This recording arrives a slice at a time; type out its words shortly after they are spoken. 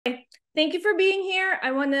thank you for being here.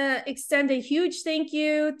 I want to extend a huge thank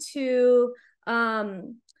you to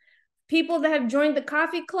people that have joined the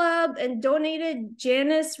coffee club and donated.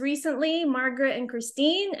 Janice recently, Margaret and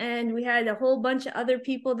Christine, and we had a whole bunch of other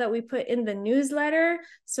people that we put in the newsletter.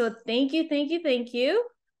 So thank you, thank you, thank you.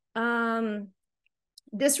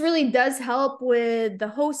 This really does help with the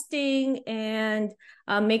hosting and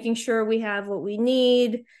making sure we have what we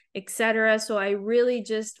need, etc. So I really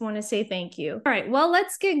just want to say thank you. All right, well,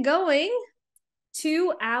 let's get going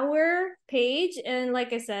to our page. And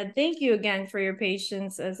like I said, thank you again for your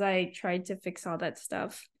patience as I tried to fix all that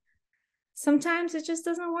stuff. Sometimes it just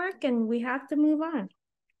doesn't work and we have to move on.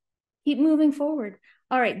 Keep moving forward.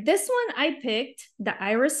 All right, this one I picked, the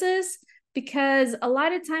irises, because a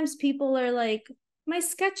lot of times people are like, my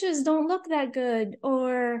sketches don't look that good,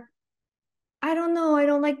 or I don't know, I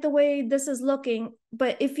don't like the way this is looking.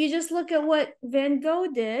 But if you just look at what Van Gogh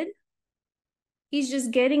did, he's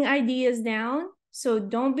just getting ideas down. So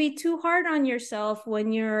don't be too hard on yourself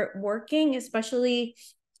when you're working, especially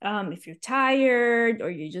if you're tired or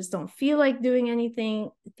you just don't feel like doing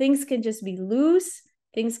anything. Things can just be loose.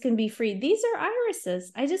 Things can be free. These are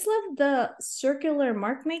irises. I just love the circular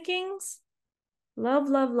mark makings. Love,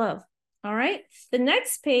 love, love. All right. The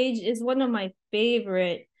next page is one of my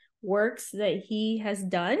favorite works that he has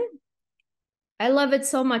done. I love it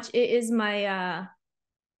so much. It is my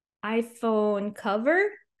iPhone cover.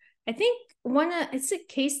 I think it's a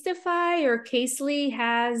Casetify or Casely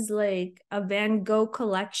has like a Van Gogh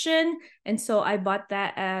collection. And so I bought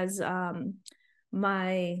that as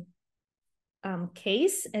my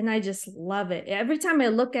case, and I just love it. Every time I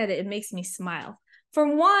look at it, it makes me smile. For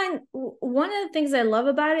one of the things I love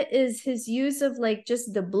about it is his use of like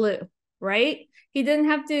just the blue, right? He didn't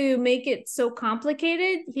have to make it so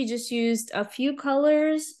complicated. He just used a few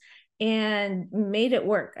colors and made it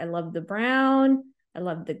work. I love the brown. I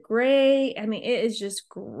love the gray. I mean, it is just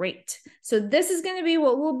great. So this is going to be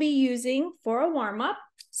what we'll be using for a warm-up.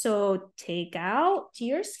 So take out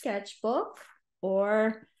your sketchbook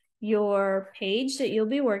or your page that you'll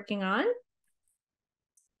be working on,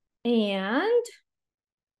 and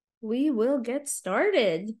we will get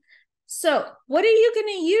started. So what are you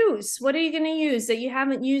going to use? What are you going to use that you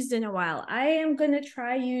haven't used in a while? I am going to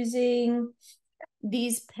try using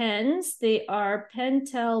these pens. They are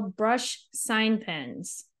Pentel brush sign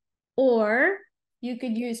pens, or you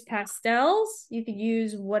could use pastels. You could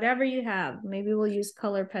use whatever you have. Maybe we'll use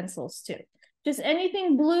color pencils too. Just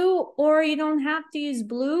anything blue, or you don't have to use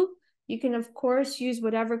blue. You can, of course, use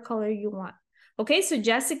whatever color you want. Okay, so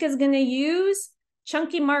Jessica's going to use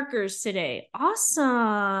chunky markers today.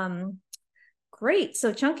 Awesome. Great.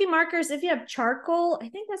 So chunky markers, if you have charcoal, I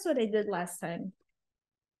think that's what I did last time.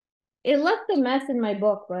 It left a mess in my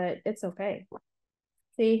book, but it's okay.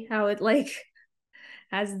 See how it like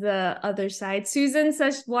has the other side. Susan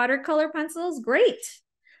says watercolor pencils. Great.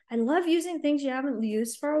 I love using things you haven't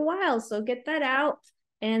used for a while. So get that out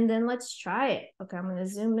and then let's try it. Okay, I'm going to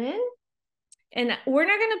zoom in. And we're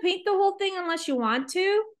not going to paint the whole thing unless you want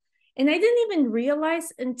to. And I didn't even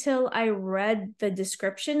realize until I read the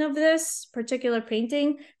description of this particular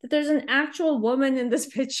painting that there's an actual woman in this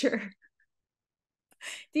picture.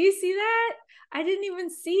 Do you see that? I didn't even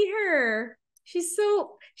see her.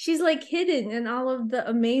 She's like hidden in all of the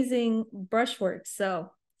amazing brushwork.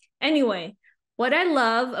 So anyway, what I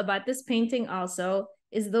love about this painting also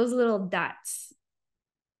is those little dots.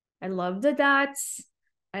 I love the dots.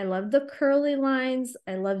 I love the curly lines.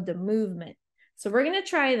 I love the movement. So we're going to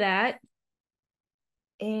try that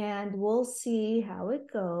and we'll see how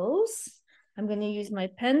it goes. I'm going to use my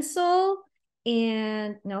pencil.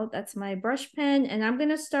 And no, that's my brush pen. And I'm going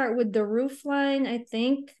to start with the roof line, I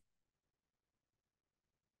think.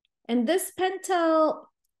 And this Pentel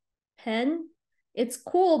pen, it's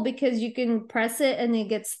cool because you can press it and it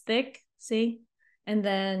gets thick, see? And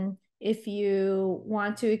then if you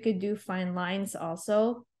want to, it could do fine lines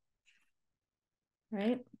also,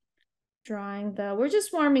 right? We're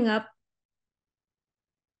just warming up.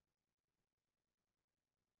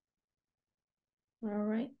 All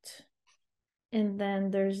right. And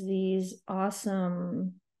then there's these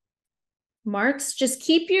awesome marks. Just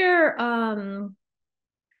keep your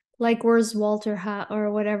like where's Walter hat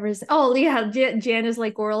or whatever is. Oh yeah, Jan is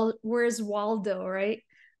like where's Waldo, right?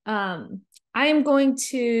 I am going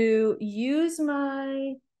to use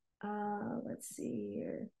my let's see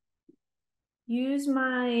here. Use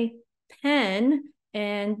my pen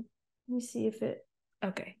and let me see if it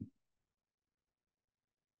okay.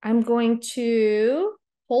 I'm going to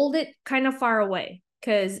hold it kind of far away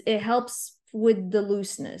because it helps with the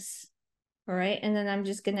looseness. All right. And then I'm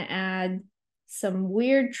just going to add some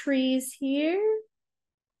weird trees here.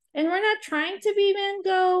 And we're not trying to be Van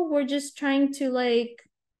Gogh. We're just trying to like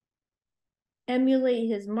emulate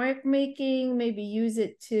his mark making, maybe use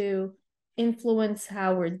it to influence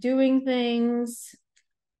how we're doing things.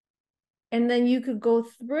 And then you could go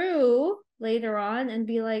through later on and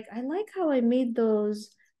be like, I like how I made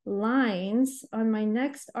those lines on my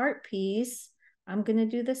next art piece. I'm going to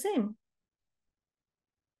do the same.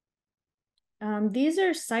 These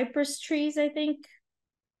are cypress trees, I think.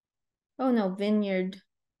 Oh no, vineyard.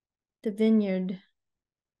 The vineyard.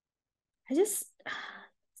 The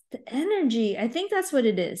energy. I think that's what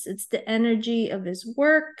it is. It's the energy of his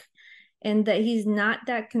work and that he's not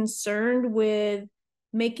that concerned with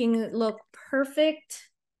making it look perfect.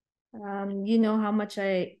 You know how much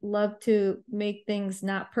I love to make things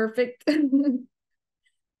not perfect.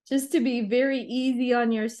 Just to be very easy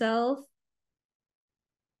on yourself.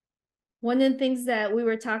 One of the things that we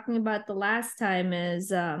were talking about the last time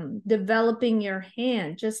is developing your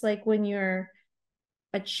hand. Just like when you're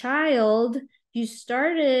a child,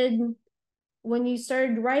 when you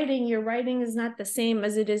started writing, your writing is not the same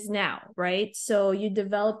as it is now, right? So you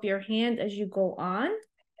develop your hand as you go on.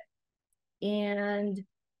 And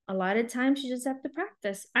a lot of times you just have to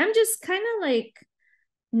practice. I'm just kind of like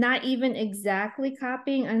not even exactly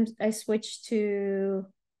copying. I switched to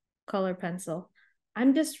color pencil.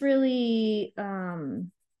 I'm just really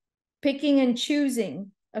picking and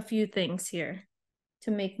choosing a few things here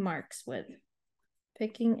to make marks with.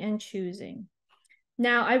 Picking and choosing.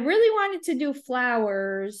 Now, I really wanted to do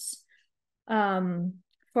flowers for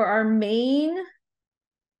our main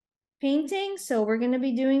painting, so we're going to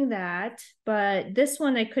be doing that. But this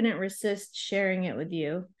one, I couldn't resist sharing it with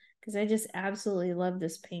you because I just absolutely love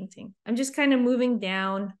this painting. I'm just kind of moving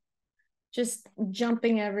down, just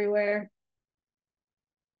jumping everywhere.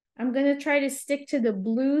 I'm going to try to stick to the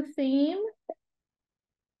blue theme.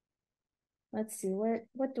 Let's see,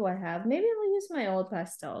 what do I have? Maybe I'll use my old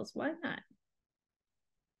pastels. Why not?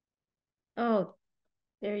 Oh,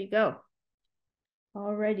 there you go.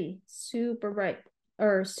 Already super bright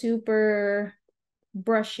or super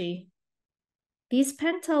brushy. These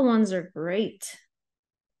Pentel ones are great.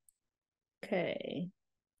 Okay.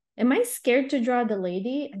 Am I scared to draw the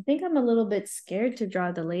lady? I think I'm a little bit scared to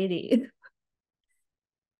draw the lady.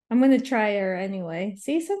 I'm going to try her anyway.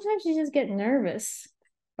 See, sometimes you just get nervous.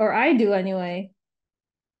 Or I do anyway.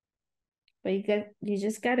 But you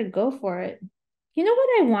just got to go for it. You know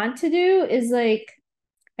what I want to do is like,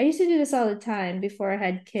 I used to do this all the time before I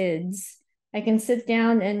had kids. I can sit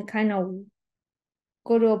down and kind of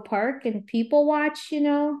go to a park and people watch,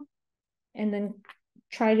 and then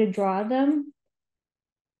try to draw them.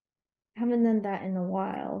 I haven't done that in a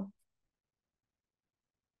while.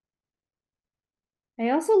 I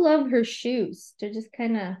also love her shoes. They're just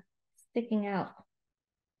kind of sticking out.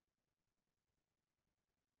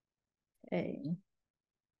 Okay.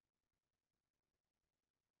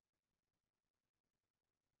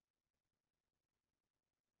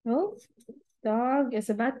 Oh, dog is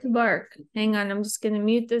about to bark. Hang on, I'm just going to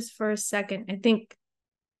mute this for a second. I think,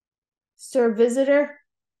 sir visitor.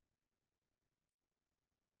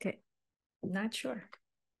 Okay, not sure.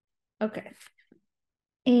 Okay.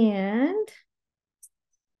 And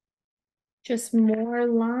just more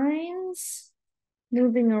lines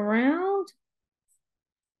moving around.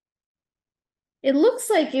 It looks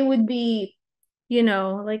like it would be,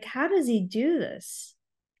 like, how does he do this?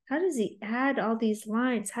 How does he add all these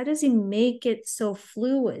lines? How does he make it so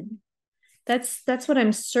fluid? That's what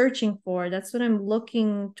I'm searching for. That's what I'm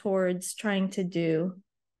looking towards trying to do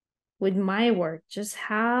with my work. Just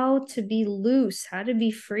how to be loose, how to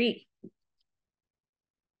be free.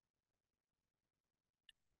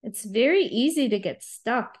 It's very easy to get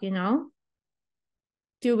stuck,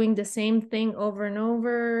 doing the same thing over and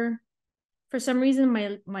over. For some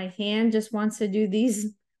reason, my hand just wants to do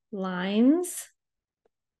these lines.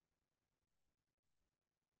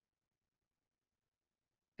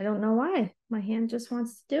 I don't know why. My hand just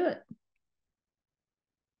wants to do it.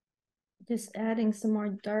 Just adding some more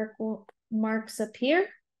dark marks up here.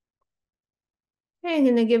 Okay, I'm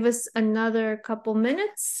going to give us another couple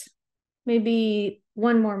minutes, maybe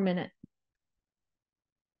one more minute.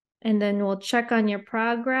 And then we'll check on your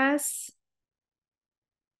progress.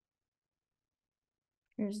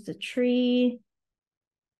 Here's the tree.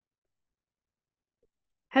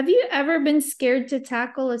 Have you ever been scared to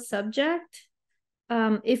tackle a subject?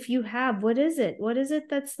 If you have, what is it? What is it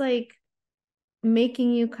that's like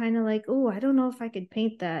making you kind of like, oh, I don't know if I could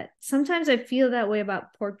paint that. Sometimes I feel that way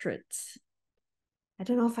about portraits. I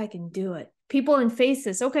don't know if I can do it. People in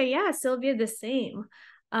faces. Okay, yeah, Sylvia, the same.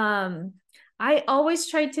 I always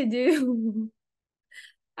try to do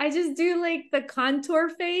I just do like the contour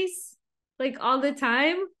face like all the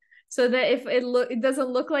time so that if it doesn't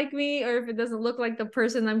look like me or if it doesn't look like the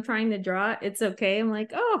person I'm trying to draw, it's okay. I'm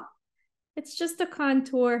like, oh, it's just a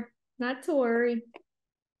contour, not to worry.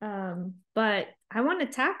 But I want to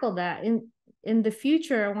tackle that in the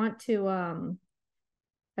future. I want to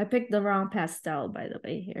I picked the wrong pastel, by the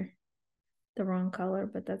way, here. The wrong color,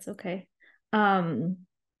 but that's okay.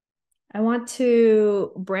 I want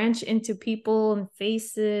to branch into people and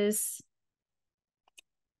faces.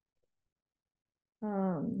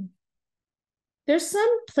 There's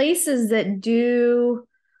some places that do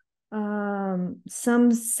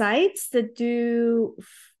some sites that do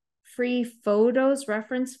free photos,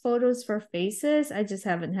 reference photos for faces. I just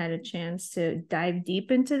haven't had a chance to dive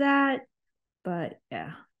deep into that. But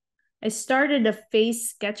yeah, I started a face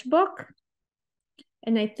sketchbook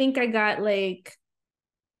and I think I got like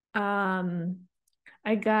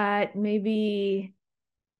I got maybe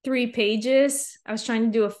 3 pages. I was trying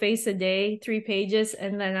to do a face a day, 3 pages,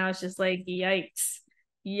 and then I was just like, yikes,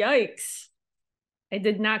 yikes. I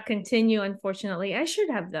did not continue, unfortunately. I should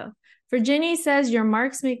have, though. Virginie says, your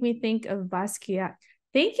marks make me think of Basquiat.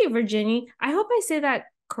 Thank you, Virginie. I hope I say that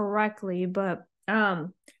correctly, but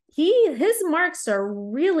his marks are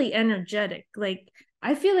really energetic. Like,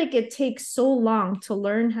 I feel like it takes so long to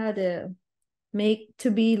learn how to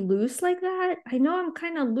be loose like that. I know I'm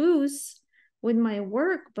kind of loose with my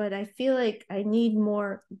work, but I feel like I need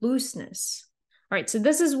more looseness. All right, so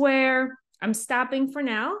this is where I'm stopping for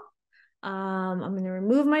now. I'm going to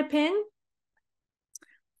remove my pin.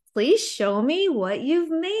 Please show me what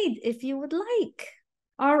you've made if you would like.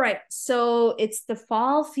 All right, so it's the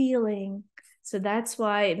fall feeling. So that's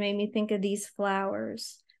why it made me think of these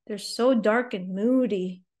flowers. They're so dark and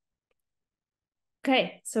moody.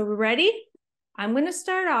 Okay, so we're ready? I'm going to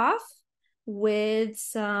start off with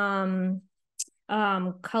some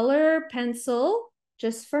color pencil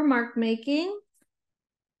just for mark making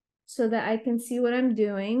so that I can see what I'm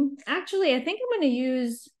doing. Actually, I think I'm going to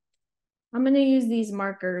use these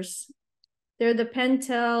markers. They're the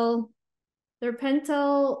Pentel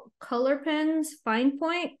color pens, fine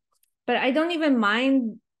point, but I don't even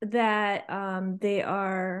mind that they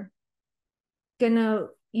are gonna,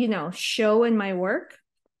 show in my work.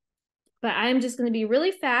 But I'm just gonna be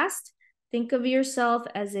really fast. Think of yourself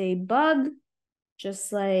as a bug,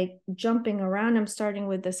 just like jumping around. I'm starting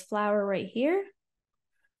with this flower right here.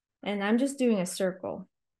 And I'm just doing a circle.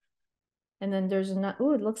 And then there's a,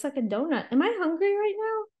 oh, it looks like a donut. Am I hungry right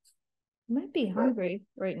now? I might be hungry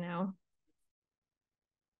right now.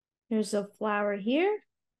 There's a flower here.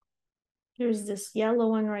 There's this yellow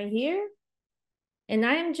one right here. And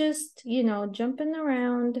I'm just, jumping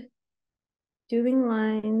around, doing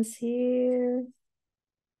lines here,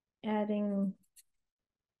 adding.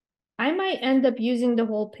 I might end up using the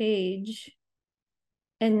whole page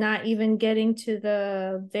and not even getting to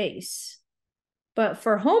the vase. But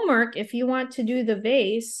for homework, if you want to do the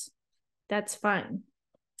vase, that's fine.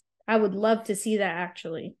 I would love to see that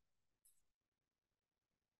actually.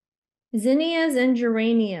 Zinnias and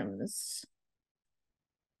geraniums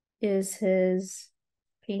is his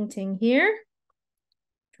painting here.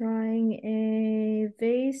 Drawing a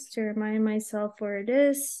vase to remind myself where it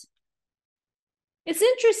is. It's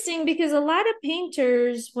interesting because a lot of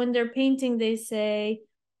painters, when they're painting, they say,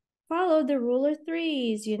 follow the rule of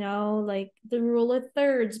threes, like the rule of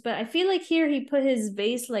thirds. But I feel like here he put his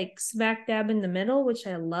vase like smack dab in the middle, which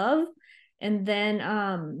I love. And then,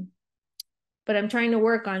 but I'm trying to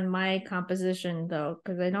work on my composition though,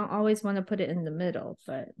 because I don't always want to put it in the middle,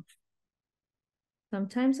 but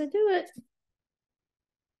sometimes I do it.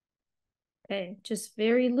 Okay, just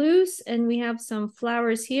very loose. And we have some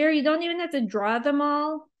flowers here. You don't even have to draw them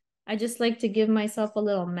all. I just like to give myself a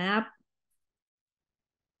little map.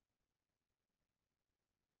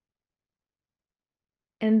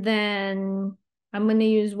 And then I'm going to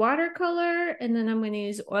use watercolor and then I'm going to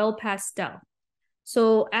use oil pastel.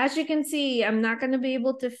 So as you can see, I'm not going to be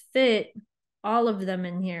able to fit all of them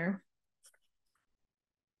in here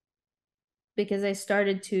because I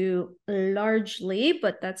started too largely,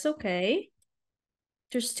 but that's okay.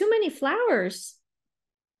 There's too many flowers.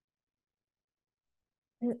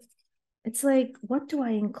 It's like, what do I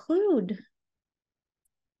include?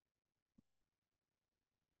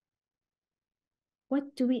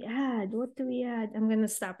 What do we add? What do we add? I'm going to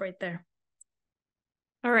stop right there.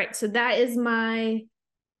 All right, so that is my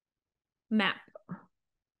map.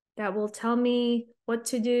 That will tell me what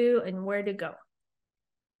to do and where to go.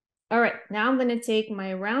 All right, now I'm going to take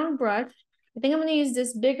my round brush. I think I'm going to use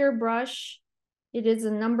this bigger brush. It is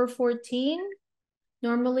a number 14.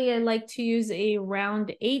 Normally, I like to use a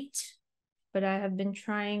round 8. but I have been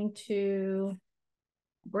trying to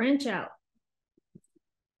branch out.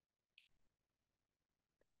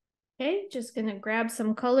 Okay, just gonna grab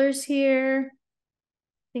some colors here.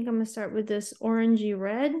 I think I'm gonna start with this orangey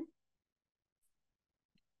red.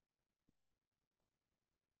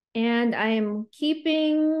 And I am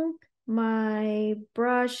keeping my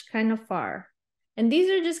brush kind of far. And these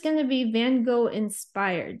are just gonna be Van Gogh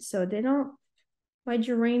inspired. So they don't, my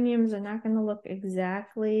geraniums are not gonna look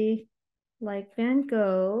exactly like Van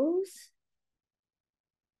Gogh's.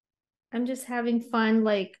 I'm just having fun,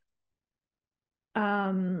 like,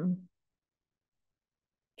 trying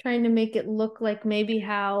to make it look like maybe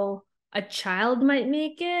how a child might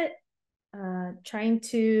make it. Trying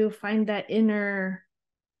to find that inner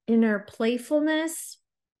playfulness,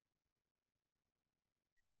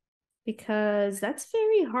 because that's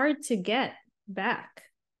very hard to get back.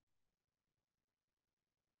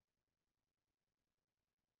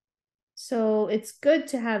 So it's good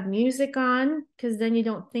to have music on, because then you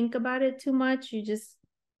don't think about it too much. You just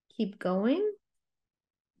keep going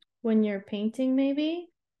when you're painting, maybe.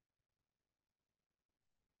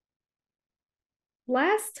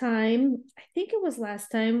 Last time, I think it was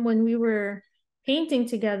last time when we were painting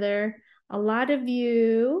together, a lot of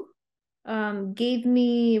you gave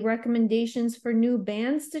me recommendations for new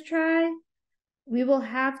bands to try. We will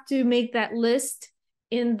have to make that list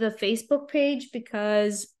in the Facebook page,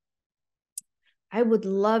 because I would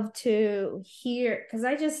love to hear, because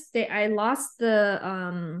I lost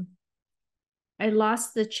the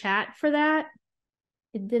chat for that.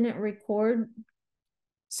 It didn't record.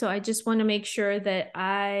 So I just want to make sure that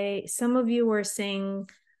some of you were saying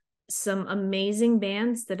some amazing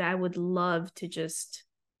bands that I would love to just,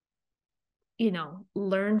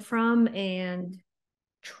 learn from and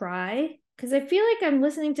try, because I feel like I'm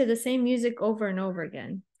listening to the same music over and over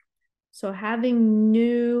again. So having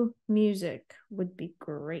new music would be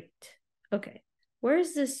great. Okay,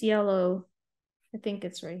 where's this yellow? I think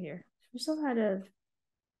it's right here. There's a lot of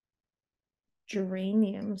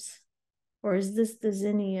geraniums. Or is this the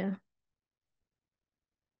zinnia?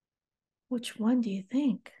 Which one do you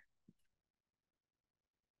think?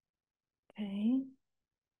 Okay.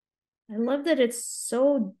 I love that it's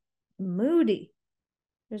so moody.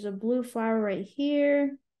 There's a blue flower right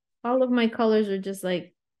here. All of my colors are just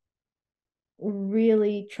like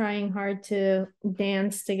really trying hard to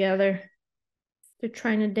dance together. They're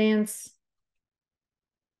trying to dance.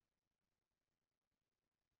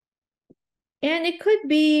 And it could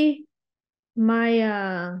be my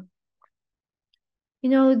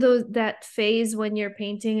that phase when you're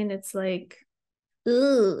painting and it's like,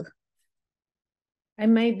 ugh. I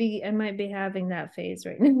might be having that phase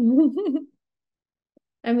right now.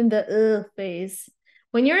 I'm in the phase.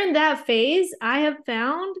 When you're in that phase, I have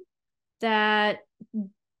found that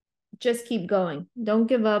just keep going. Don't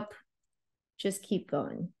give up. Just keep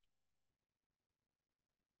going.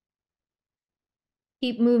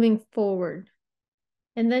 Keep moving forward.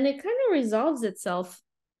 And then it kind of resolves itself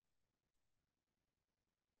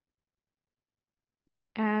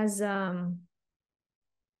as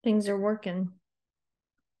things are working.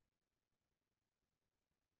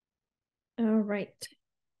 All right.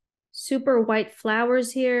 Super white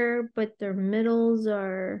flowers here, but their middles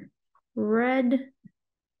are red.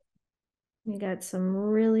 We got some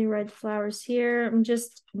really red flowers here. I'm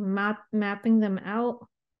just mapping them out.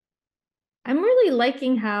 I'm really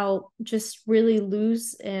liking how just really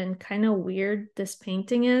loose and kind of weird this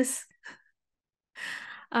painting is.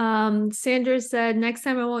 Sandra said, next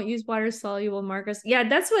time I won't use water soluble markers. Yeah,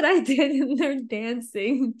 that's what I did, and they're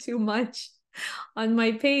dancing too much on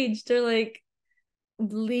my page. They're like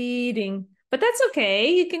bleeding, but that's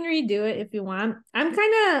okay. You can redo it if you want. I'm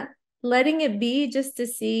kind of letting it be just to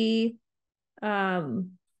see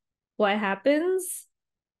what happens.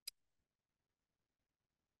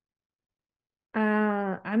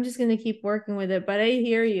 I'm just gonna keep working with it, but I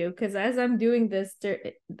hear you, because as I'm doing this,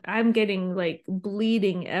 I'm getting like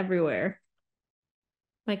bleeding everywhere.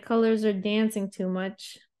 My colors are dancing too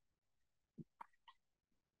much.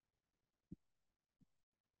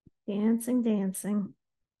 Dancing, dancing.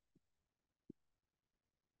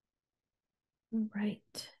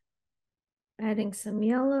 Right. Adding some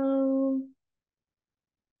yellow.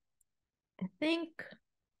 I think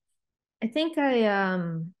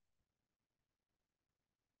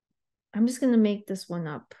I'm just gonna make this one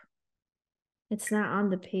up. It's not on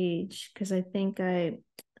the page because I think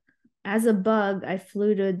as a bug, I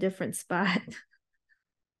flew to a different spot.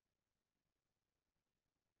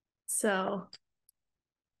 So,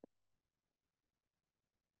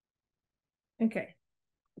 okay.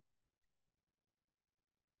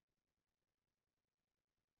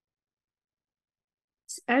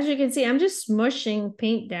 as you can see, I'm just smushing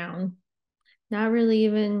paint down, not really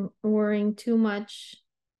even worrying too much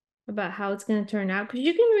about how it's going to turn out, because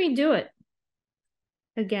you can redo it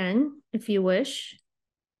again if you wish,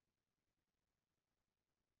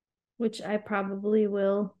 which I probably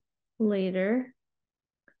will later.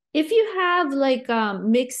 If you have like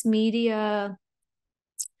mixed media,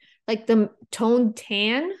 like the toned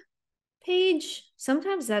tan page,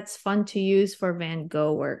 sometimes that's fun to use for Van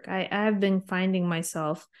Gogh work. I have been finding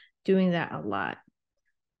myself doing that a lot,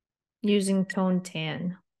 using toned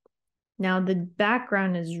tan. Now the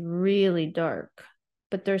background is really dark,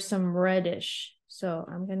 but there's some reddish. So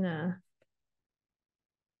I'm gonna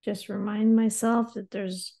just remind myself that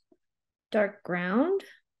there's dark ground.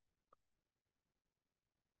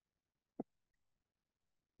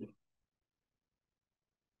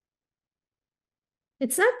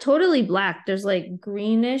 It's not totally black. There's like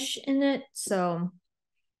greenish in it. So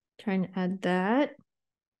trying to add that.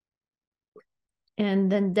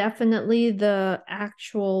 And then definitely the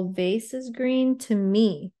actual vase is green to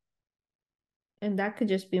me. And that could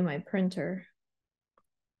just be my printer.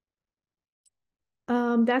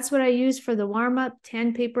 That's what I use for the warm-up,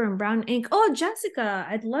 tan paper and brown ink. Oh, Jessica,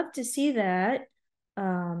 I'd love to see that.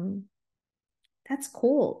 That's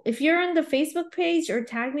cool. If you're on the Facebook page, or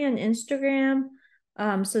tag me on Instagram,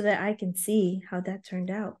 so that I can see how that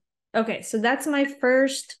turned out. Okay, so that's my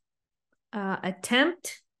first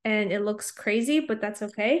attempt, and it looks crazy, but that's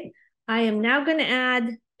okay. I am now going to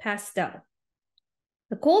add pastel.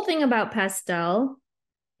 The cool thing about pastel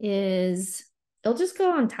is they'll just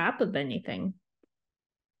go on top of anything,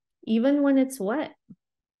 even when it's wet.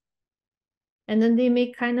 And then they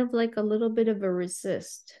make kind of like a little bit of a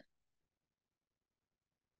resist.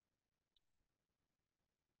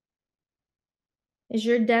 Is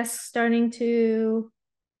your desk starting to...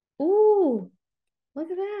 Ooh, look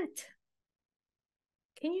at that.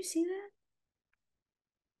 Can you see that?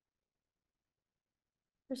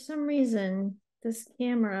 For some reason, this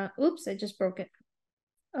camera... Oops, I just broke it.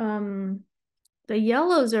 The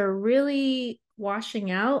yellows are really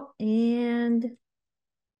washing out, and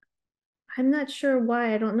I'm not sure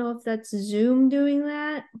why. I don't know if that's Zoom doing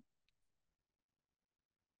that.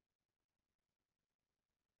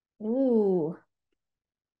 Ooh.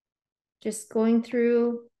 Just going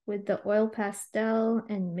through with the oil pastel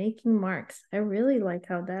and making marks. I really like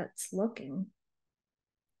how that's looking.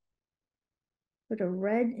 Put a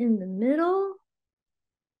red in the middle.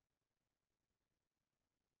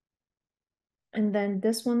 And then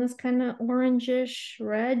this one is kind of orangish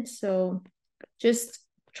red. So just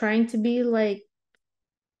trying to be like,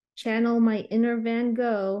 channel my inner Van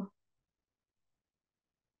Gogh.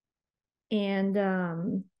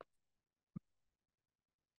 And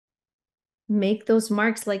make those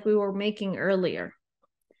marks like we were making earlier.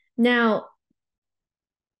 Now,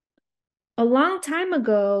 a long time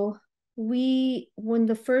ago, when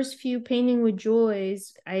the first few painting with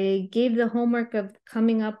joys, I gave the homework of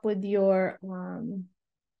coming up with your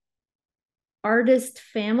artist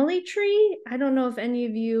family tree. I don't know if any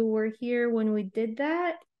of you were here when we did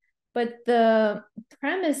that, but the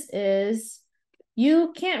premise is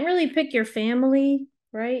you can't really pick your family,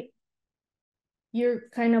 right? You're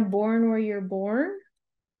kind of born where you're born,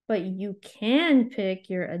 but you can pick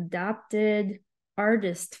your adopted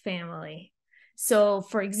artist family. So,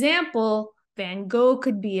 for example, Van Gogh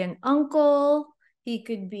could be an uncle, he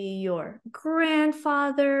could be your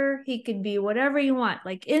grandfather, he could be whatever you want.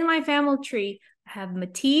 Like in my family tree, I have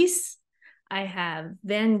Matisse, I have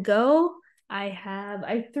Van Gogh,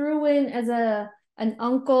 I threw in as an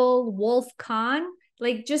uncle Wolf Kahn.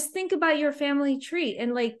 Like, just think about your family tree,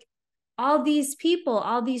 and like all these people,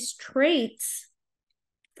 all these traits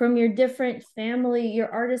from your different family,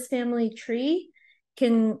 your artist family tree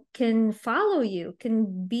can follow you,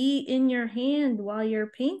 can be in your hand while you're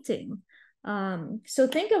painting. So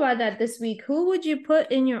think about that this week. Who would you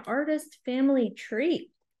put in your artist family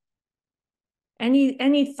tree?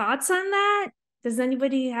 Any thoughts on that? Does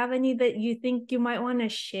anybody have any that you think you might want to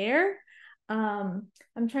share? I'm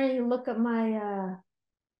trying to look up my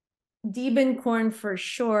Diebenkorn for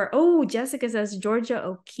sure. Oh, Jessica says Georgia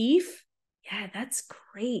O'Keeffe. Yeah, that's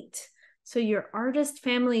great. So your artist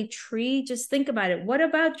family tree, just think about it. What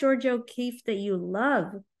about Georgia O'Keeffe that you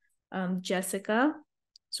love, Jessica?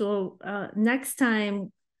 So next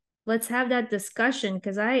time, let's have that discussion,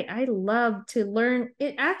 because I love to learn.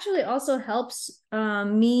 It actually also helps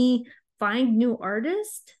me find new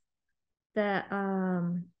artists that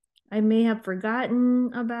I may have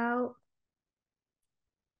forgotten about.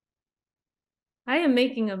 I am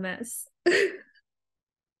making a mess.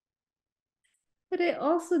 But I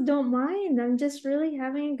also don't mind. I'm just really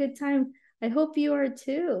having a good time. I hope you are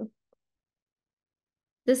too.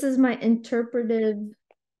 This is my interpretive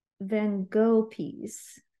Van Gogh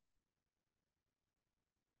piece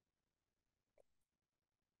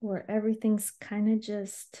where everything's kind of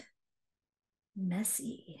just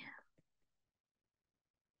messy.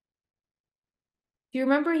 Do you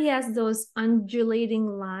remember he has those undulating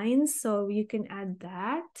lines? So you can add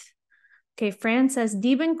that. Okay, Fran says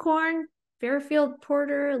Diebenkorn, Fairfield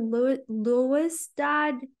Porter, Louis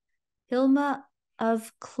Dodd, Hilma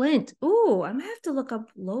of Clint. Ooh, I'm gonna have to look up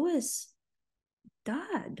Lois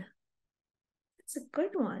Dodd. That's a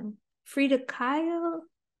good one. Frida Kahlo,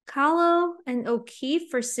 and O'Keefe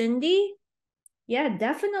for Cindy. Yeah,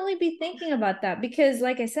 definitely be thinking about that because,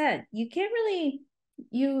 like I said, you can't really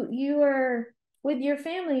you are with your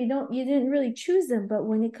family. You didn't really choose them, but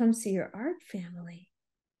when it comes to your art family,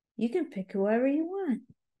 you can pick whoever you want.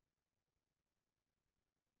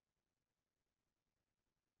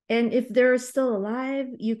 And if they're still alive,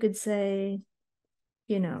 you could say,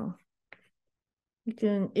 you know, you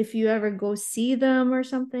can, if you ever go see them or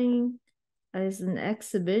something as an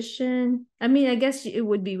exhibition. I mean, I guess it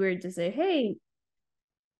would be weird to say, hey,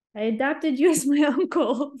 I adopted you as my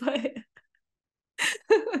uncle, but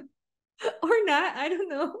or not, I don't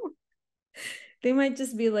know. They might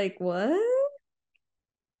just be like, what?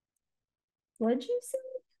 What'd you say?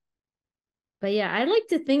 But yeah, I like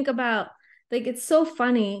to think about like it's so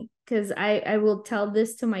funny because I will tell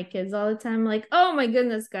this to my kids all the time, like, oh my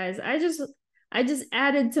goodness, guys, I just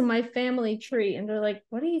added to my family tree. And they're like,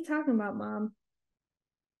 what are you talking about, mom?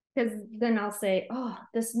 Because then I'll say, oh,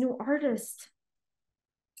 this new artist,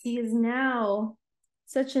 he is now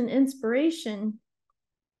such an inspiration.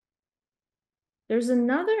 There's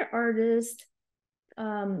another artist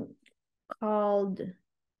called, I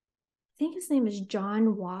think his name is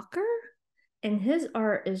John Walker, and his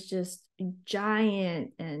art is just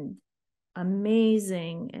giant and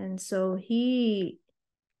amazing. And so he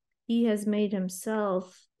has made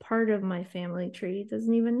himself part of my family tree. He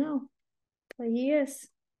doesn't even know, but he is.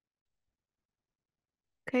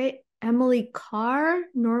 Okay, Emily Carr,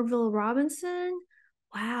 Norville Robinson.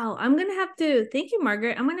 Wow, I'm gonna have to, thank you,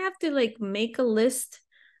 Margaret. I'm gonna have to like make a list.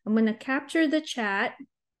 I'm gonna capture the chat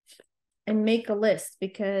and make a list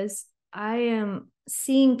because I am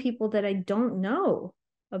seeing people that I don't know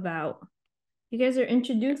about. You guys are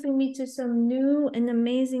introducing me to some new and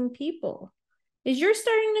amazing people. Is yours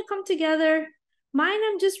starting to come together? Mine,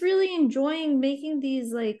 I'm just really enjoying making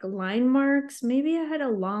these like line marks. Maybe I had a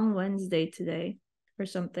long Wednesday today or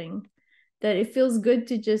something, that it feels good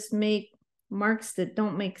to just make marks that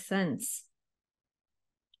don't make sense.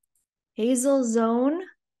 Hazel Zone.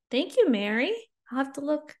 Thank you, Mary. I'll have to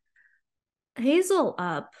look Hazel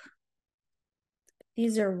up.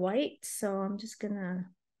 These are white, so I'm just gonna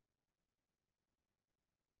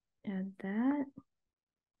add that.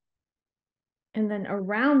 And then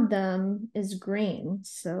around them is green,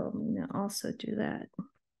 so I'm gonna also do that.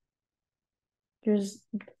 There's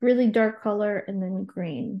really dark color and then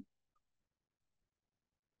green.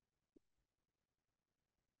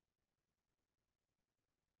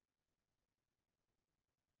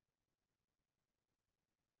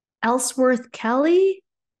 Ellsworth Kelly.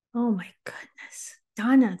 Oh my goodness.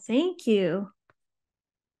 Donna, thank you.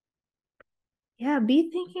 Yeah, be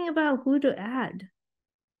thinking about who to add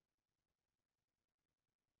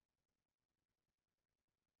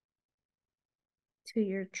to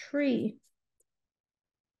your tree.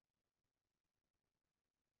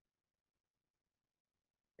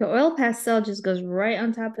 The oil pastel just goes right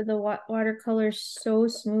on top of the watercolor so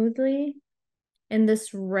smoothly. And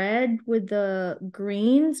this red with the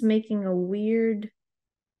greens making a weird,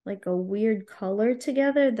 like a weird color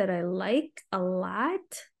together that I like a lot.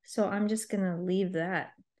 So I'm just gonna leave that.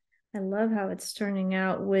 I love how it's turning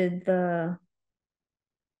out with the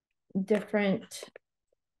different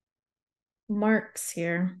marks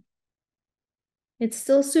here. It's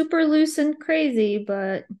still super loose and crazy,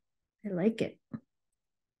 but I like it.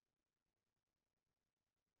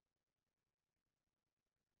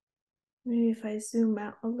 Maybe if I zoom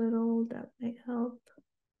out a little, that might help.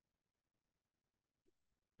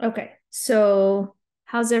 Okay, so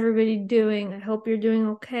how's everybody doing? I hope you're doing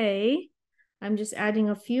okay. I'm just adding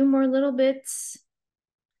a few more little bits.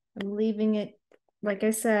 I'm leaving it, like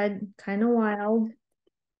I said, kind of wild.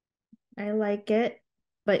 I like it.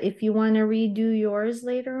 But if you want to redo yours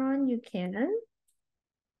later on, you can.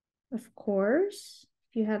 Of course,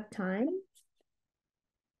 if you have time.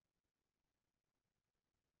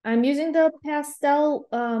 I'm using the pastel,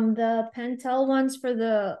 the Pentel ones for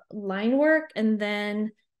the line work, and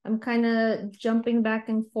then I'm kind of jumping back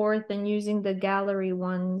and forth and using the gallery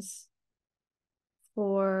ones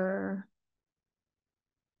for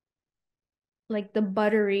like the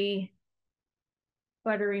buttery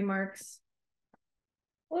marks.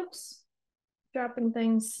 Whoops, dropping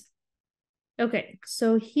things. Okay,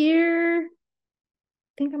 so here, I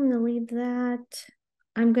think I'm gonna leave that.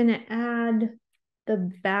 I'm gonna add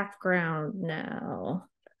the background now.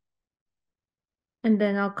 And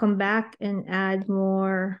then I'll come back and add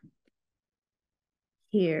more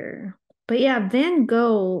here. But yeah, Van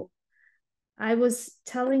Gogh, I was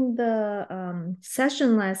telling the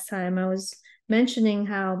session last time, I was mentioning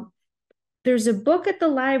how there's a book at the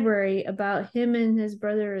library about him and his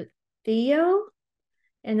brother Theo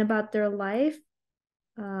and about their life.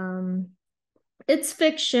 It's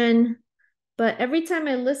fiction, but every time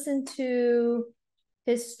I listen to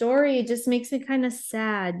his story, it just makes me kind of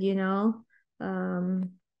sad,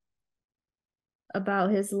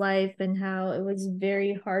 about his life and how it was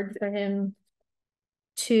very hard for him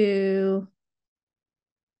to,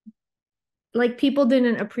 like, people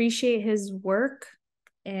didn't appreciate his work,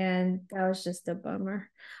 and that was just a bummer.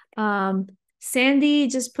 Sandy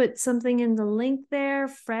just put something in the link there.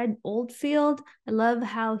 Fred Oldfield, I love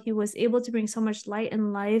how he was able to bring so much light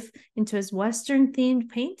and life into his Western themed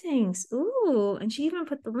paintings. Ooh, and she even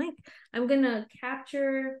put the link. I'm gonna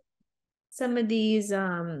capture some of these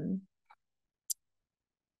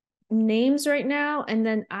names right now, and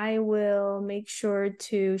then I will make sure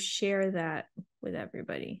to share that with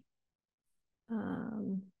everybody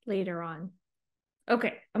later on.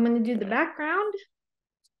 Okay, I'm gonna do the background.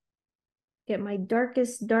 Get my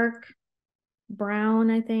darkest dark brown,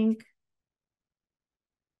 I think.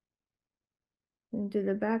 And do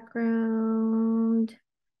the background.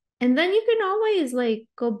 And then you can always like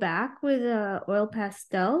go back with a oil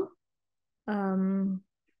pastel. And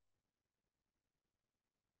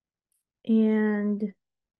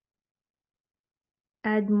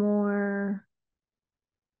add more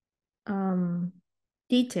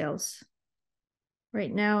details.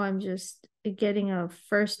 Right now I'm just getting a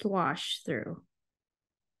first wash through.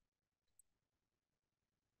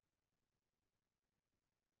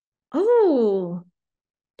 Oh,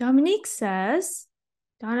 Dominique says,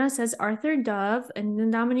 Donna says Arthur Dove, and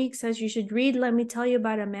then Dominique says you should read Let Me Tell You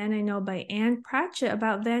About a Man I Know by Anne Pratchett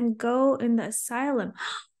about Van Gogh in the asylum.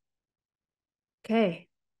 Okay,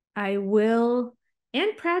 I will.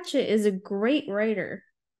 Anne Pratchett is a great writer.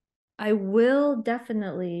 I will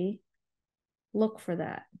definitely look for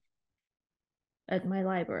that at my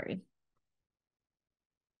library.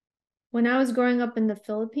 When I was growing up in the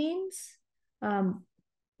Philippines,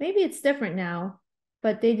 maybe it's different now,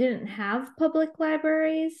 but they didn't have public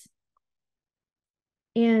libraries.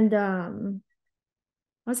 And I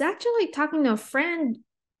was actually talking to a friend,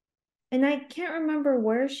 and I can't remember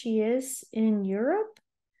where she is in Europe,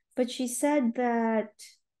 but she said that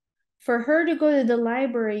for her to go to the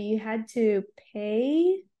library, you had to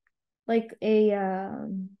pay like a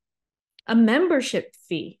membership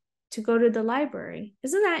fee to go to the library.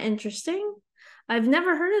 Isn't that interesting? I've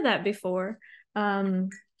never heard of that before.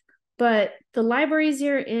 But the libraries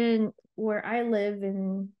here in where I live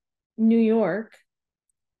in New York,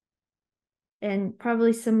 and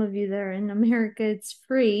probably some of you there in America, it's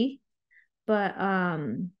free. But I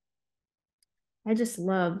just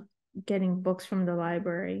love getting books from the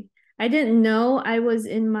library. I didn't know I was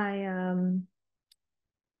in my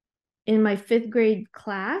fifth grade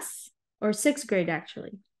class, or sixth grade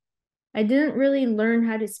actually. I didn't really learn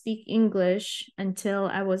how to speak English until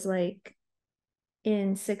I was like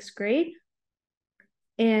in sixth grade.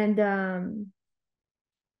 And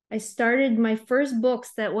I started my first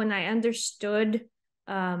books that when I understood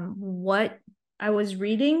what I was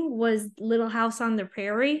reading was Little House on the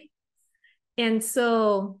Prairie. And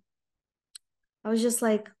so I was just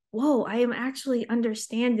like, whoa, I am actually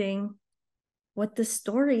understanding what the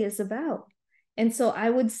story is about. And so I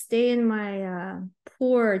would stay in my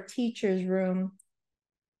poor teacher's room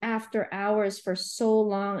after hours for so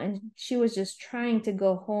long, and she was just trying to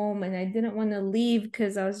go home, and I didn't want to leave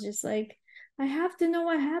because I was just like, I have to know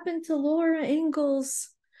what happened to Laura Ingalls.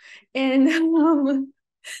 And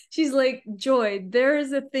she's like, Joy, there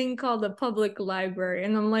is a thing called a public library.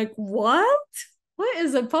 And I'm like, what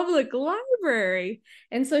is a public library?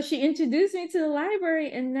 And so she introduced me to the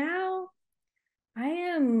library, and now I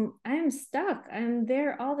am stuck. I'm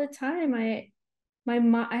there all the time. I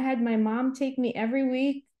had my mom take me every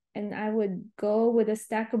week, and I would go with a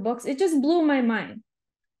stack of books. It just blew my mind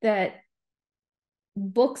that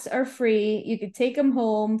books are free. You could take them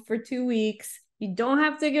home for 2 weeks. You don't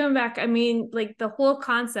have to give them back. I mean, like, the whole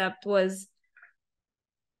concept was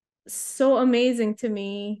so amazing to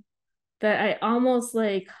me that I almost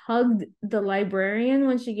like hugged the librarian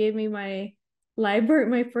when she gave me my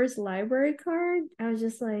first library card. I was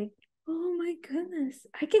just like, Oh my goodness.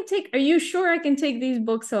 Are you sure I can take these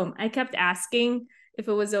books home? I kept asking if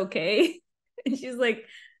it was okay. And she's like,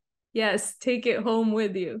 yes, take it home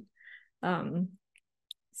with you.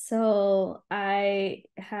 So I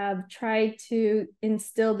have tried to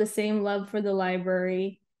instill the same love for the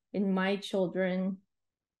library in my children.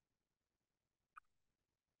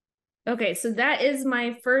 Okay, so that is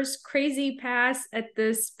my first crazy pass at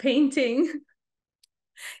this painting.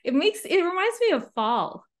 It reminds me of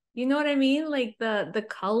fall. You know what I mean? Like the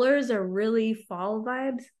colors are really fall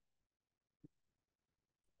vibes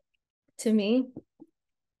to me.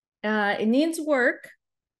 It needs work,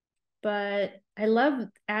 but I love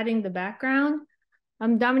adding the background.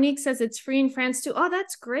 Dominique says it's free in France too. Oh,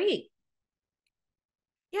 that's great.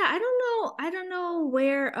 Yeah, I don't know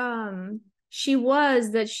where she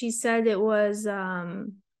was that she said it was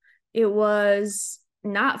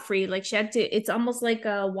not free. Like she had to, it's almost like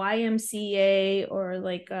a YMCA or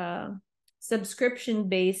like a subscription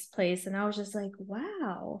based place. And I was just like,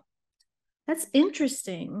 wow, that's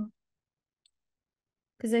interesting.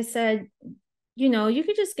 Because I said, you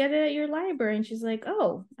could just get it at your library. And she's like,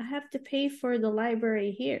 oh, I have to pay for the library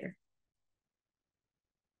here.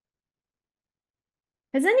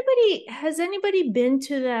 Has anybody been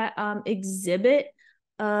to that exhibit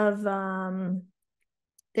of the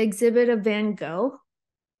exhibit of Van Gogh,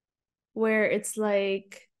 where it's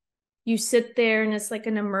like you sit there and it's like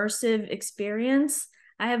an immersive experience?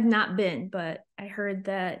 I have not been, but I heard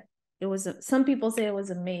that some people say it was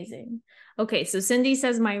amazing. Okay, so Cindy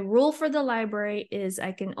says my rule for the library is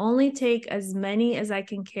I can only take as many as I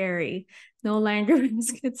can carry. No Langer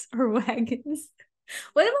baskets or wagons.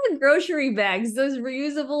 What about grocery bags? Those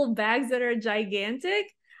reusable bags that are gigantic?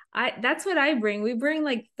 That's what I bring. We bring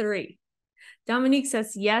like 3. Dominique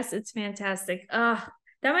says, yes, it's fantastic. That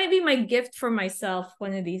might be my gift for myself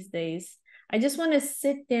one of these days. I just want to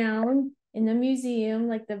sit down in a museum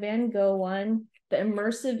like the Van Gogh one, the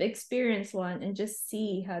immersive experience one, and just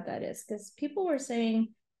see how that is. Because people were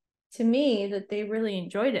saying to me that they really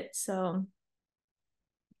enjoyed it. So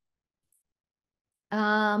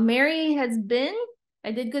Mary has been.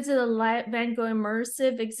 I did go to the Van Gogh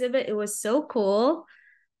immersive exhibit. It was so cool.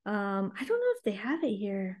 I don't know if they have it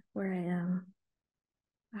here where I am.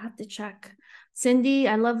 I have to check. Cindy,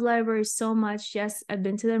 I love libraries so much. Yes, I've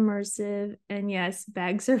been to the immersive, and yes,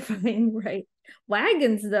 bags are fine, right?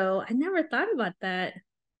 Wagons, though, I never thought about that.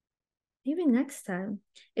 Maybe next time.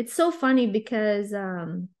 It's so funny because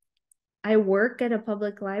I work at a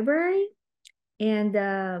public library, and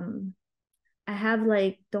I have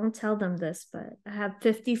don't tell them this, but I have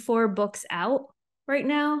 54 books out right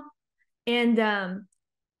now. And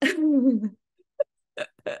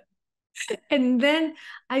and then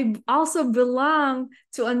I also belong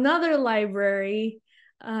to another library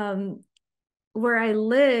where I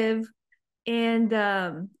live, and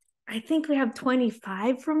I think we have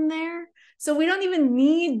 25 from there. So we don't even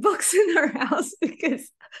need books in our house because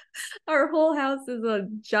our whole house is a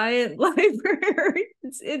giant library.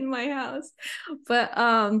 It's in my house. But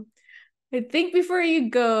I think before you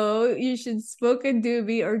go, you should smoke a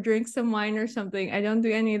doobie or drink some wine or something. I don't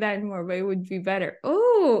do any of that anymore, but it would be better.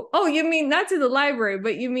 Oh, you mean not to the library,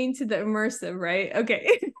 but you mean to the immersive, right?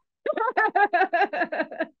 Okay.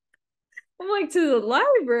 I'm like, to the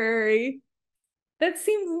library? That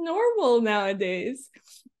seems normal nowadays.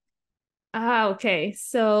 Okay.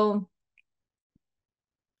 So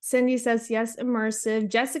Cindy says, yes, immersive.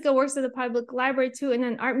 Jessica works at the public library too, in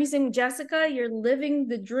an art museum. Jessica, you're living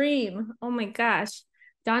the dream. Oh my gosh.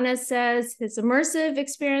 Donna says his immersive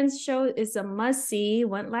experience show is a must-see.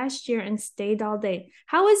 Went last year and stayed all day.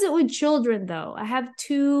 How is it with children, though? I have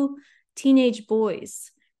 2 teenage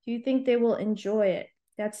boys. Do you think they will enjoy it?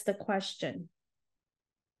 That's the question.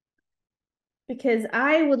 Because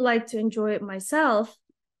I would like to enjoy it myself,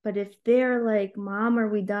 but if they're like, Mom, are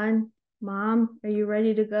we done? Mom, are you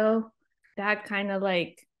ready to go? That kind of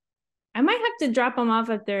I might have to drop them off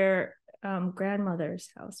at their grandmother's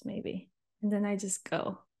house maybe. And then I just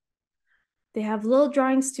go. They have a little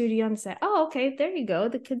drawing studio on the side. Oh, okay, there you go.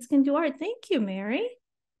 The kids can do art. Thank you, Mary.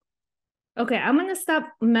 Okay, I'm going to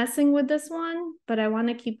stop messing with this one, but I want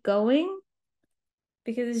to keep going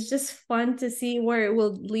because it's just fun to see where it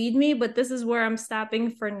will lead me, but this is where I'm stopping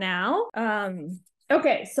for now.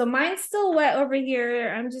 Okay, so mine's still wet over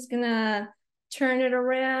here. I'm just gonna turn it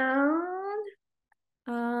around.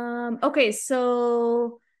 Okay,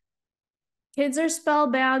 so kids are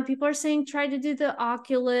spellbound. People are saying try to do the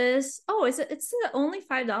Oculus. Oh, it's only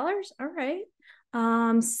 $5? All right.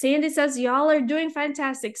 Sandy says y'all are doing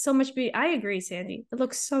fantastic. So much beauty. I agree, Sandy. It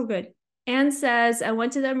looks so good. Anne says I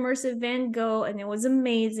went to the immersive Van Gogh and it was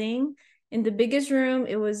amazing. In the biggest room,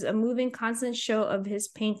 it was a moving, constant show of his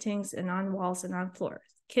paintings and on walls and on floors.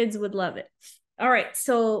 Kids would love it. All right,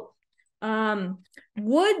 so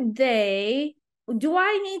would they, do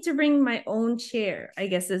I need to bring my own chair? I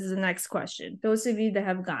guess this is the next question. Those of you that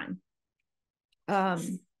have gone.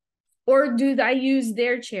 Or do I use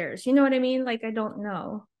their chairs? You know what I mean? Like, I don't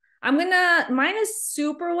know. Mine is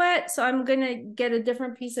super wet, so I'm gonna get a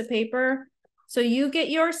different piece of paper. So you get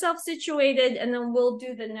yourself situated and then we'll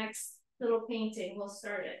do the next little painting. We'll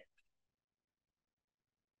start it.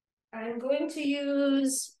 I'm going to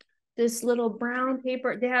use this little brown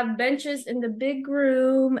paper. They have benches in the big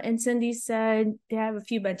room, and Cindy said they have a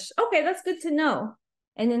few benches. Okay, that's good to know.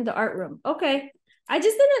 And in the art room. Okay. I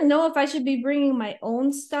just didn't know if I should be bringing my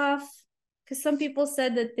own stuff, because some people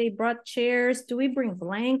said that they brought chairs. Do we bring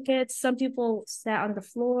blankets? Some people sat on the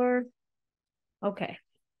floor. Okay,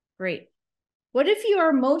 great. What if you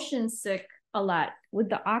are motion sick a lot? Would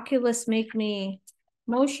the Oculus make me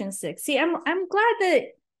motion sick? See, I'm glad that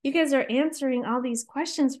you guys are answering all these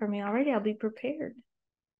questions for me already. I'll be prepared.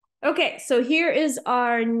 Okay, so here is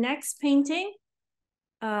our next painting.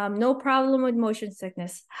 No problem with motion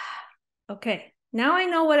sickness. Okay, now I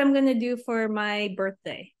know what I'm gonna do for my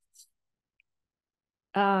birthday.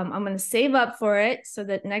 I'm gonna save up for it so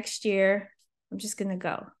that next year I'm just gonna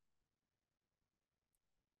go.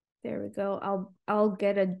 There we go. I'll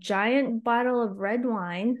get a giant bottle of red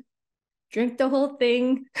wine, drink the whole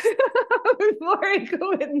thing before I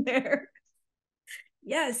go in there.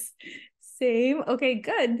 Yes, same. Okay,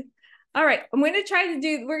 good. All right, we're gonna try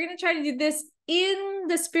to do this in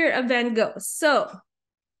the spirit of Van Gogh. So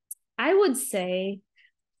I would say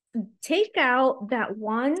take out that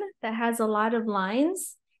one that has a lot of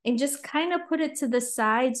lines and just kind of put it to the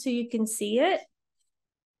side so you can see it.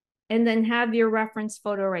 And then have your reference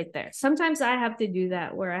photo right there. Sometimes I have to do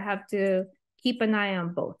that where I have to keep an eye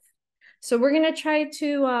on both. So we're gonna try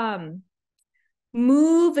to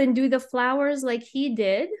move and do the flowers like he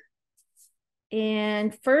did.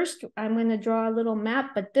 And first I'm gonna draw a little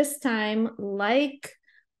map, but this time like,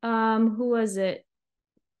 who was it?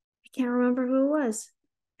 I can't remember who it was.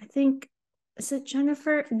 I think, is it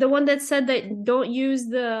Jennifer? The one that said that don't use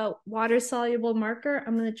the water-soluble marker.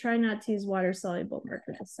 I'm gonna try not to use water-soluble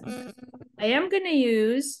marker this time. I am gonna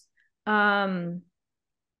use,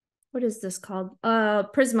 what is this called?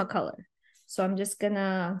 Prismacolor. So I'm just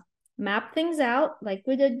gonna map things out like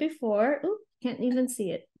we did before. Ooh, can't even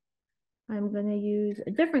see it. I'm gonna use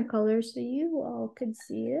a different color so you all could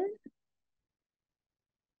see it.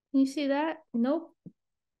 Can you see that? Nope.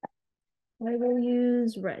 I will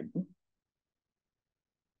use red.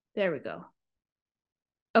 There we go.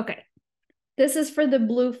 Okay. This is for the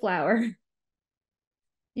blue flower.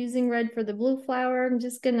 Using red for the blue flower, I'm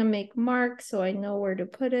just gonna make marks so I know where to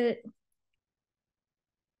put it.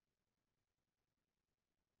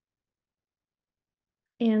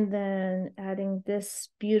 And then adding this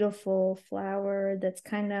beautiful flower that's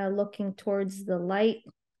kind of looking towards the light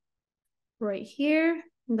right here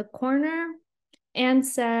in the corner. And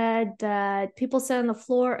said that people sit on the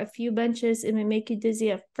floor, a few benches, it may make you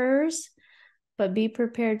dizzy at first, but be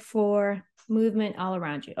prepared for movement all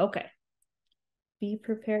around you. Okay. Be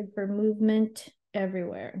prepared for movement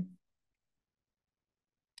everywhere.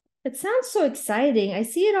 It sounds so exciting. I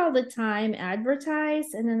see it all the time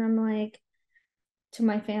advertised, and then I'm like, to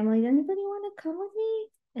my family, anybody want to come with me?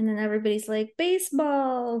 And then everybody's like,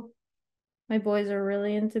 baseball. My boys are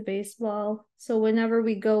really into baseball. So whenever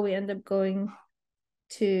we go, we end up going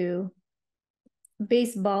to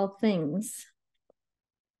baseball things.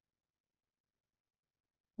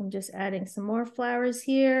 I'm just adding some more flowers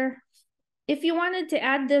here. If you wanted to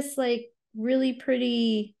add this like really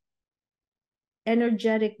pretty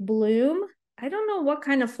energetic bloom, I don't know what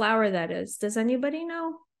kind of flower that is. Does anybody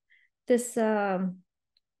know? This, I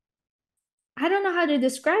don't know how to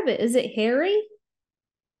describe it. Is it hairy?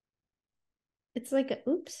 It's like a,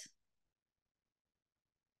 oops.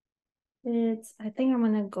 It's, I think I'm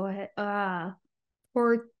gonna go ahead.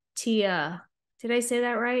 Portia. Did I say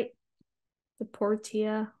that right? The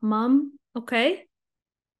Portia mum. Okay.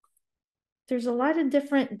 There are a lot of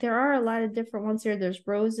different ones here. There's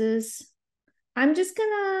roses. I'm just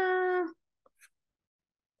gonna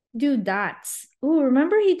do dots. Ooh,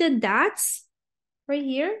 remember he did dots right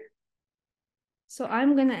here? So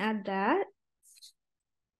I'm gonna add that.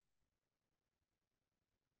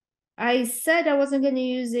 I said I wasn't gonna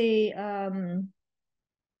use a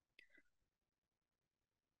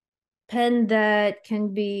pen that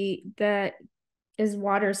is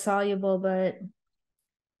water soluble, but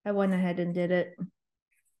I went ahead and did it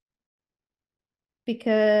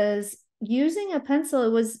because using a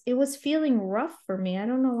pencil, it was feeling rough for me. I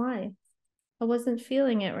don't know why. I wasn't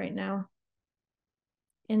feeling it right now.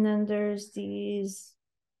 And then there's these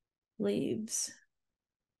leaves.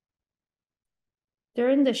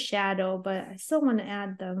 They're in the shadow, but I still want to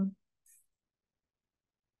add them.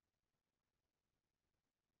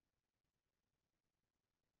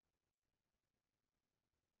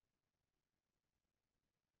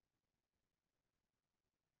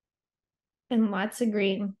 And lots of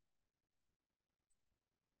green.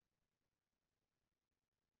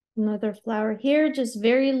 Another flower here, just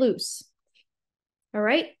very loose. All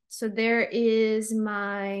right, so there is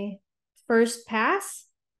my first pass.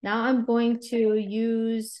 Now I'm going to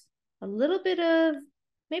use a little bit of,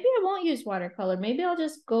 maybe I won't use watercolor. Maybe I'll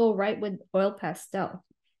just go right with oil pastel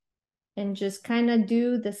and just kind of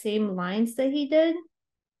do the same lines that he did.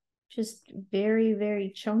 Just very,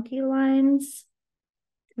 very chunky lines,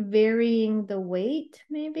 varying the weight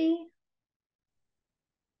maybe.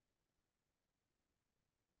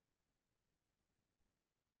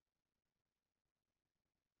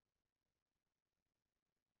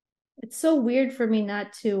 It's so weird for me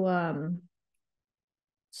not to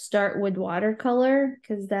start with watercolor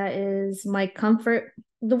because that is my comfort.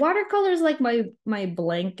 The watercolor is like my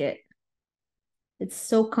blanket. It's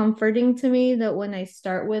so comforting to me that when I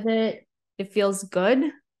start with it, it feels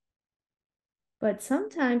good. But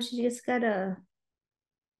sometimes you just gotta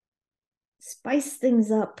spice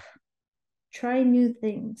things up, try new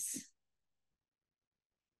things.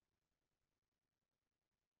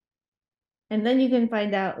 And then you can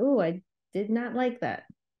find out, oh, I did not like that,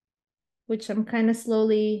 which I'm kind of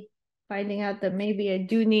slowly finding out that maybe I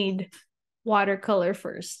do need watercolor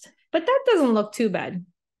first. But that doesn't look too bad.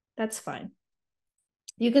 That's fine.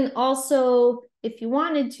 You can also, if you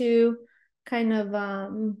wanted to, kind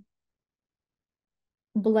of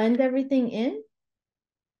blend everything in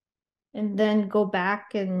and then go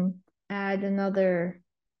back and add another.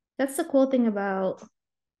 That's the cool thing about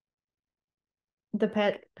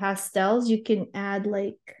the pastels. You can add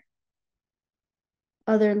like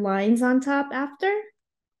other lines on top after.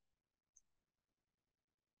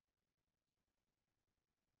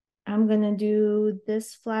 I'm gonna do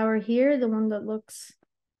this flower here, the one that looks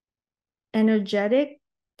energetic.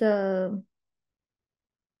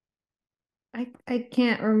 I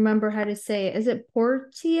can't remember how to say it. Is it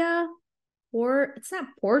Portia? Or it's not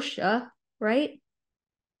Portia, right?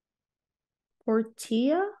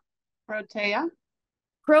 Portia? Protea.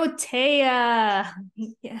 Protea.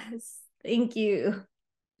 Yes, thank you.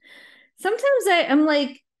 Sometimes I'm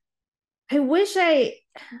like, I wish I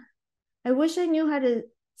knew how to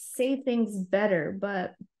say things better,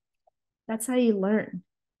 but that's how you learn,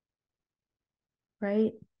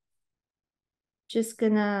 right? Just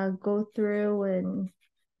gonna go through and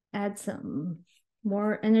add some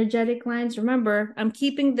more energetic lines. Remember, I'm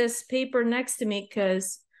keeping this paper next to me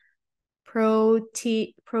because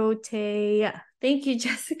Protea. Thank you,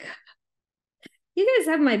 Jessica. You guys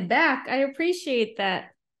have my back. I appreciate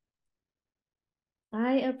that.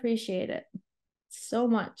 I appreciate it so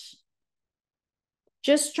much.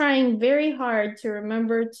 Just trying very hard to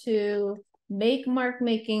remember to make mark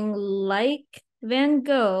making like Van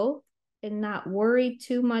Gogh and not worry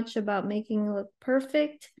too much about making it look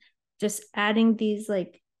perfect. Just adding these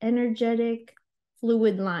like energetic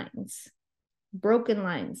fluid lines, broken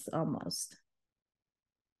lines almost.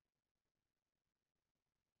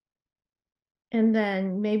 And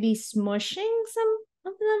then maybe smushing some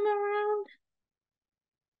of them around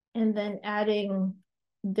and then adding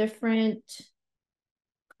different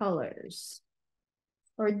colors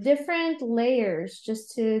or different layers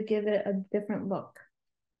just to give it a different look.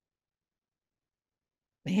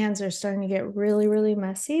 My hands are starting to get really, really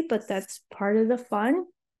messy, but that's part of the fun.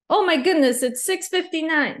 Oh my goodness, it's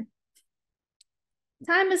 6:59.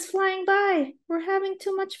 Time is flying by. We're having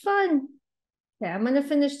too much fun. Okay, I'm gonna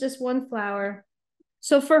finish this one flower.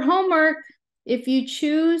 So for homework, if you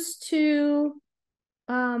choose to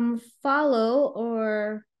follow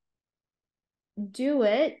or do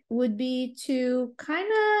it, would be to kind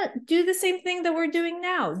of do the same thing that we're doing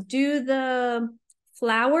now. Do the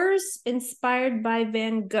flowers inspired by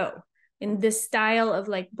Van Gogh in this style of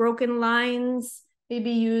like broken lines.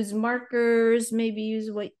 Maybe use markers, maybe use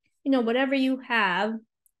whatever you have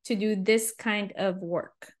to do this kind of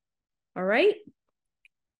work. All right.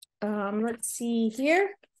 Let's see here.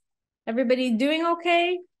 Everybody doing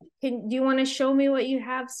okay? Do you want to show me what you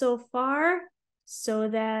have so far so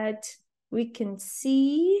that we can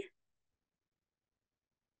see?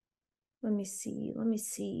 Let me see.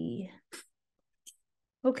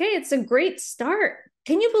 Okay, it's a great start.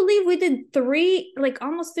 Can you believe we did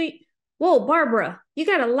almost three? Whoa, Barbara, you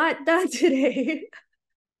got a lot done today.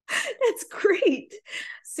 That's great.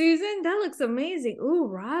 Susan, that looks amazing. Ooh,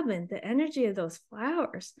 Robin, the energy of those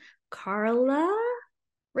flowers. Carla,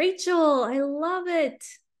 Rachel, I love it.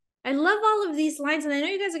 I love all of these lines, and I know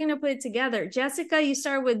you guys are going to put it together. Jessica, you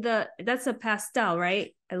start with that's a pastel,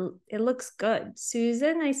 right? It looks good.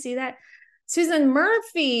 Susan, I see that. Susan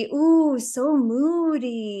Murphy, ooh, so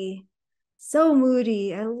moody. So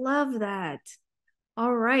moody. I love that.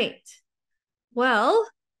 All right. Well,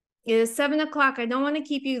 it is 7 o'clock. I don't want to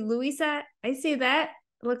keep you. Louisa, I see that.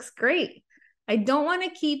 It looks great. I don't want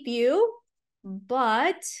to keep you,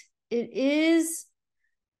 but it is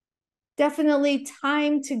definitely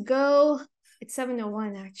time to go. It's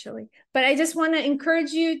 7:01 actually. But I just want to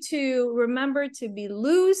encourage you to remember to be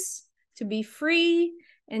loose, to be free,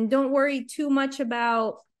 and don't worry too much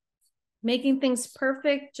about making things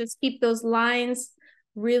perfect. Just keep those lines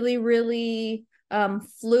really, really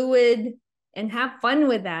fluid and have fun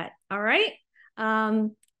with that. All right.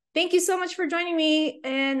 Thank you so much for joining me.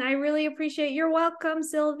 And I really appreciate. You're welcome,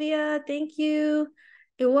 Sylvia. Thank you.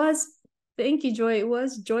 Thank you, Joy. It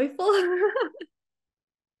was joyful.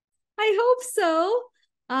 I hope so.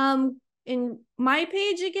 In my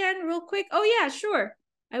page again, real quick. Oh yeah, sure.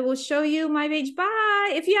 I will show you my page.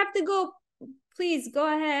 Bye. If you have to go, please go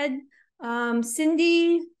ahead.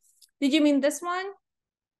 Cindy, did you mean this one?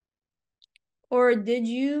 Or did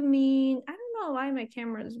you mean, I don't know why my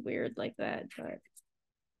camera is weird like that, but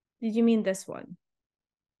did you mean this one?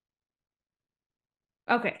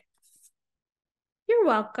 Okay. You're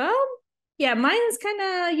welcome. Yeah, mine's kind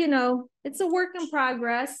of, it's a work in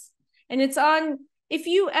progress. And it's on, if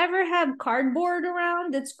you ever have cardboard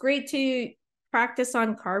around, it's great to practice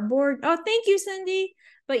on cardboard. Oh, thank you, Cindy.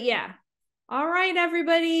 But yeah. All right,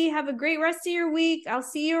 everybody. Have a great rest of your week. I'll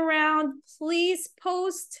see you around. Please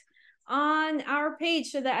post on our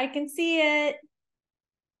page so that I can see it.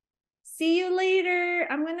 See you later.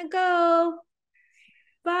 I'm going to go.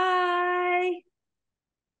 Bye.